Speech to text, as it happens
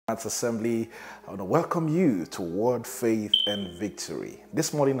Assembly. I want to welcome you to Word, Faith, and Victory.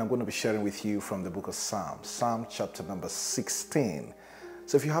 This morning I'm going to be sharing with you from the book of Psalms, Psalm chapter number 16.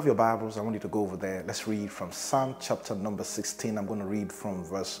 So if you have your Bibles, I want you to go over there. Let's read from Psalm chapter number 16. I'm going to read from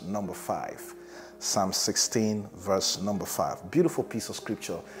verse number 5. Psalm 16, verse number 5. Beautiful piece of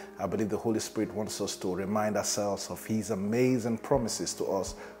scripture. I believe the Holy Spirit wants us to remind ourselves of His amazing promises to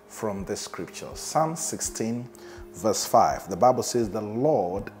us from this scripture. Psalm 16, verse 5. The Bible says, "The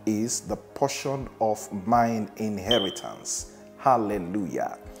Lord is the portion of mine inheritance."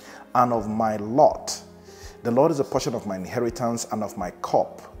 Hallelujah. "And of my lot. The Lord is a portion of my inheritance, and of my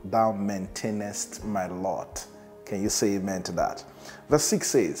cup thou maintainest my lot." Can you say amen to that? Verse 6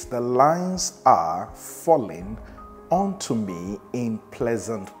 says, "The lines are falling unto me in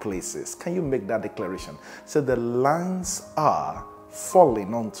pleasant places." Can you make that declaration? Say, "The lines are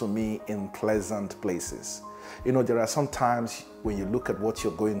falling unto me in pleasant places." You know, there are some times when you look at what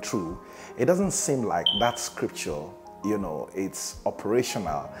you're going through, it doesn't seem like that scripture, it's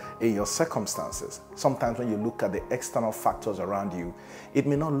operational in your circumstances. Sometimes when you look at the external factors around you, it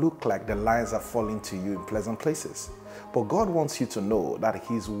may not look like the lines are falling to you in pleasant places. But God wants you to know that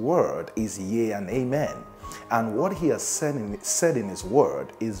His word is yea and amen. And what He has said in His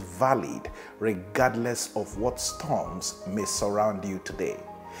word is valid regardless of what storms may surround you today.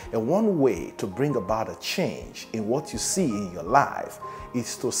 And one way to bring about a change in what you see in your life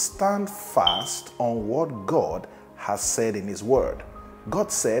is to stand fast on what God has said in His word.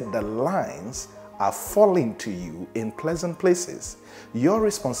 God said the lines are falling to you in pleasant places. Your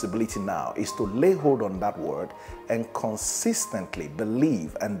responsibility now is to lay hold on that word and consistently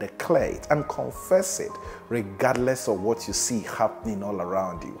believe and declare it and confess it regardless of what you see happening all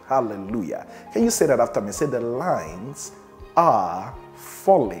around you. Hallelujah. Can you say that after me? Say, "The lines are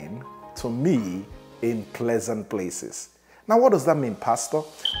falling to me in pleasant places." Now, what does that mean, Pastor?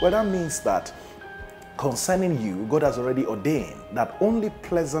 Well, that means that concerning you, God has already ordained that only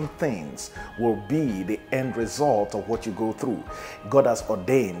pleasant things will be the end result of what you go through. God has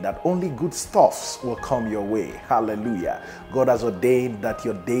ordained that only good stuffs will come your way. Hallelujah. God has ordained that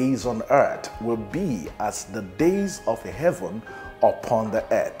your days on earth will be as the days of heaven upon the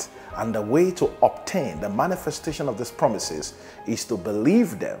earth. And the way to obtain the manifestation of these promises is to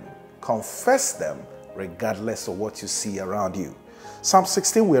believe them, confess them, regardless of what you see around you. Psalm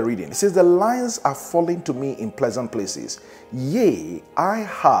 16 we're reading. It says, "The lines are falling to me in pleasant places. Yea, I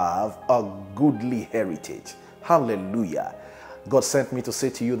have a goodly heritage." Hallelujah. God sent me to say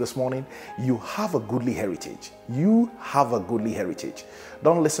to you this morning, you have a goodly heritage. You have a goodly heritage.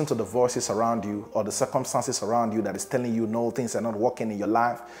 Don't listen to the voices around you or the circumstances around you that is telling you no, things are not working in your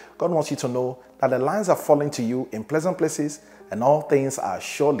life. God wants you to know that the lines are falling to you in pleasant places and all things are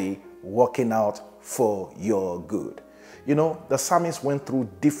surely working out for your good. You know, the psalmist went through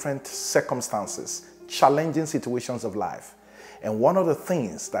different circumstances, challenging situations of life. And one of the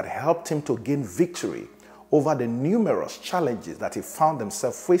things that helped him to gain victory over the numerous challenges that he found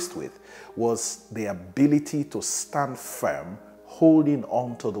himself faced with was the ability to stand firm, holding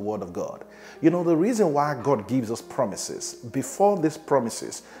on to the word of God. You know, the reason why God gives us promises, before these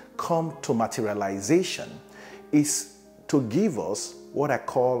promises come to materialization, is to give us what I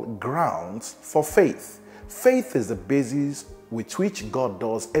call grounds for faith. Faith is the basis with which God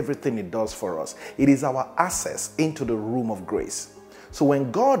does everything He does for us. It is our access into the room of grace. So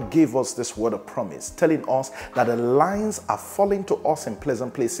when God gave us this word of promise, telling us that the lines are falling to us in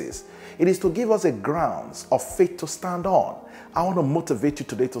pleasant places, it is to give us a grounds of faith to stand on. I want to motivate you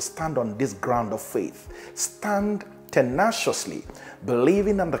today to stand on this ground of faith. Stand tenaciously,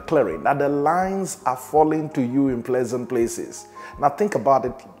 believing and declaring that the lines are falling to you in pleasant places. Now think about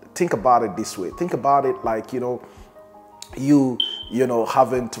it. Think about it this way. Think about it like, you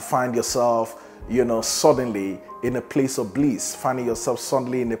having to find yourself, suddenly in a place of bliss, finding yourself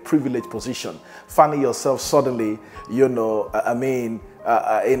suddenly in a privileged position, finding yourself suddenly, in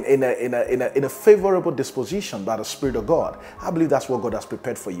a favorable disposition by the Spirit of God. I believe that's what God has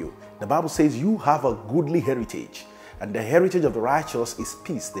prepared for you. The Bible says you have a goodly heritage, and the heritage of the righteous is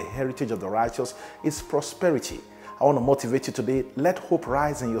peace. The heritage of the righteous is prosperity. I want to motivate you today. Let hope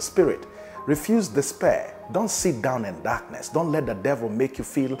rise in your spirit. Refuse despair. Don't sit down in darkness. Don't let the devil make you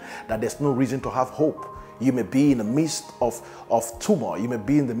feel that there's no reason to have hope. You may be in the midst of turmoil. You may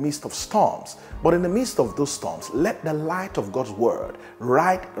be in the midst of storms. But in the midst of those storms, let the light of God's word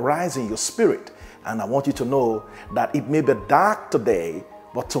rise in your spirit. And I want you to know that it may be dark today,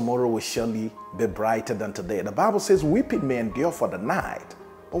 but tomorrow will surely be brighter than today. The Bible says weeping may endure for the night,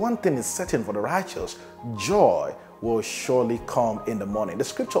 but one thing is certain for the righteous: joy will surely come in the morning. The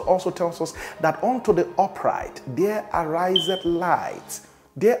scripture also tells us that unto the upright there ariseth light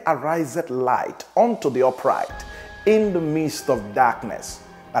there ariseth light unto the upright in the midst of darkness.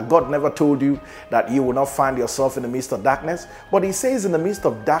 Now, God never told you that you will not find yourself in the midst of darkness, but he says in the midst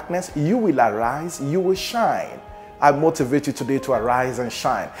of darkness, you will arise, you will shine. I motivate you today to arise and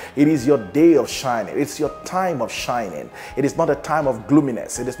shine. It is your day of shining. It's your time of shining. It is not a time of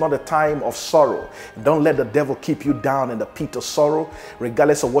gloominess. It is not a time of sorrow. Don't let the devil keep you down in the pit of sorrow.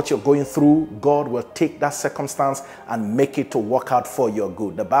 Regardless of what you're going through, God will take that circumstance and make it to work out for your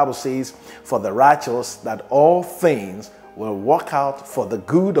good. The Bible says, for the righteous, that all things will work out for the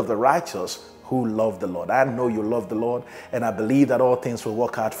good of the righteous who love the Lord. I know you love the Lord, and I believe that all things will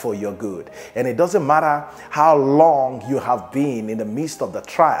work out for your good. And it doesn't matter how long you have been in the midst of the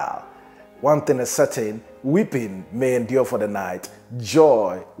trial. One thing is certain, weeping may endure for the night.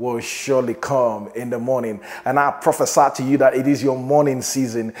 Joy will surely come in the morning. And I prophesy to you that it is your morning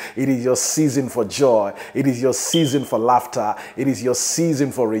season. It is your season for joy. It is your season for laughter. It is your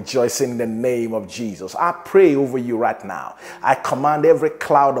season for rejoicing in the name of Jesus. I pray over you right now. I command every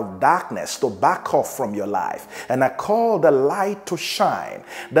cloud of darkness to back off from your life. And I call the light to shine.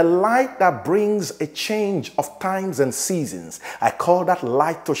 The light that brings a change of times and seasons. I call that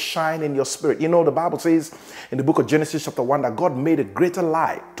light to shine in your spirit. You know, the Bible says in the book of Genesis chapter 1 that God made a greater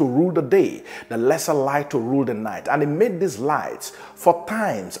light to rule the day, the lesser light to rule the night. And he made these lights for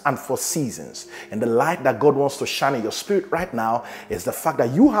times and for seasons. And the light that God wants to shine in your spirit right now is the fact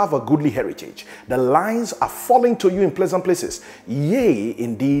that you have a goodly heritage. The lines are falling to you in pleasant places. Yea,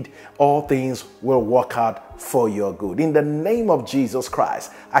 indeed, all things will work out for your good. In the name of Jesus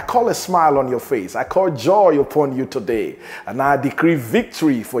Christ, I call a smile on your face. I call joy upon you today. And I decree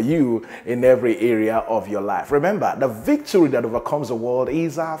victory for you in every area of your life. Remember, the victory that overcomes the world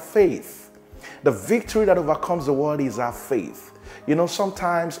is our faith. The victory that overcomes the world is our faith. You know,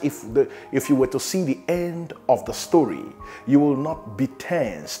 sometimes if you were to see the end of the story, you will not be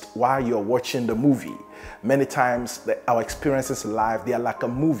tensed while you're watching the movie. Many times our experiences in life, they are like a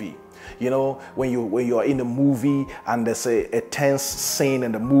movie. You know, when you're in a movie and there's a tense scene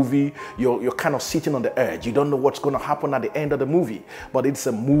in the movie, you're kind of sitting on the edge. You don't know what's going to happen at the end of the movie, but it's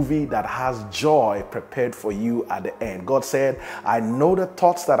a movie that has joy prepared for you at the end. God said, I know the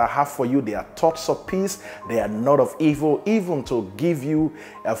thoughts that I have for you. They are thoughts of peace. They are not of evil, even to give you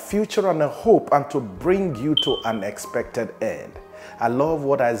a future and a hope and to bring you to an expected end. I love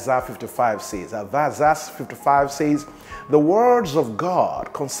what Isaiah 55 says. Isaiah 55 says, the words of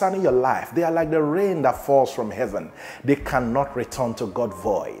God concerning your life, they are like the rain that falls from heaven. They cannot return to God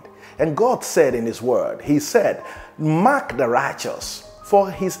void. And God said in his word, he said, mark the righteous,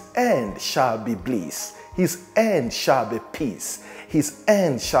 for his end shall be bliss. His end shall be peace. His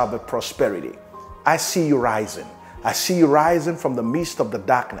end shall be prosperity. I see you rising. I see you rising from the midst of the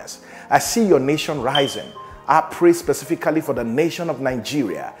darkness. I see your nation rising. I pray specifically for the nation of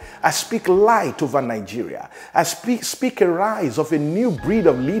Nigeria. I speak light over Nigeria. I speak a rise of a new breed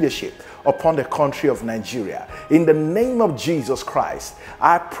of leadership upon the country of Nigeria. In the name of Jesus Christ,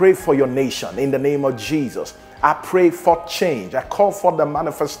 I pray for your nation. In the name of Jesus, I pray for change. I call for the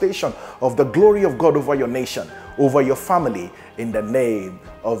manifestation of the glory of God over your nation, over your family, in the name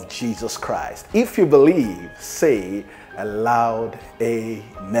of Jesus Christ. If you believe, say a loud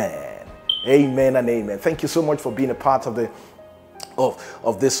amen. Amen and amen. Thank you so much for being a part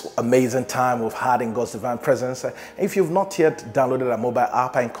of this amazing time we've had in God's divine presence. If you've not yet downloaded our mobile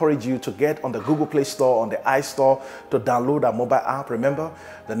app, I encourage you to get on the Google Play Store, on the iStore, to download our mobile app. Remember,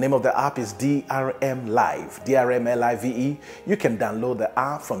 the name of the app is DRM Live, DRMLIVE. You can download the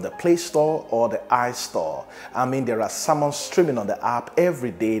app from the Play Store or the iStore. I mean, there are sermons streaming on the app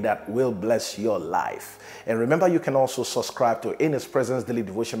every day that will bless your life. And remember, you can also subscribe to In His Presence Daily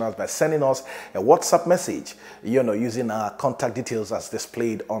Devotionals by sending us a WhatsApp message, using our contact details as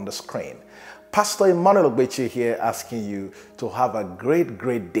displayed on the screen. Pastor Emmanuel Ogbechie here, asking you to have a great,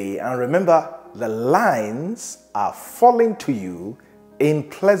 great day. And remember, the lines are falling to you in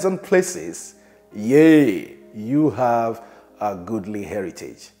pleasant places. Yea, you have a goodly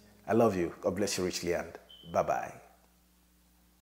heritage. I love you. God bless you richly, and bye-bye.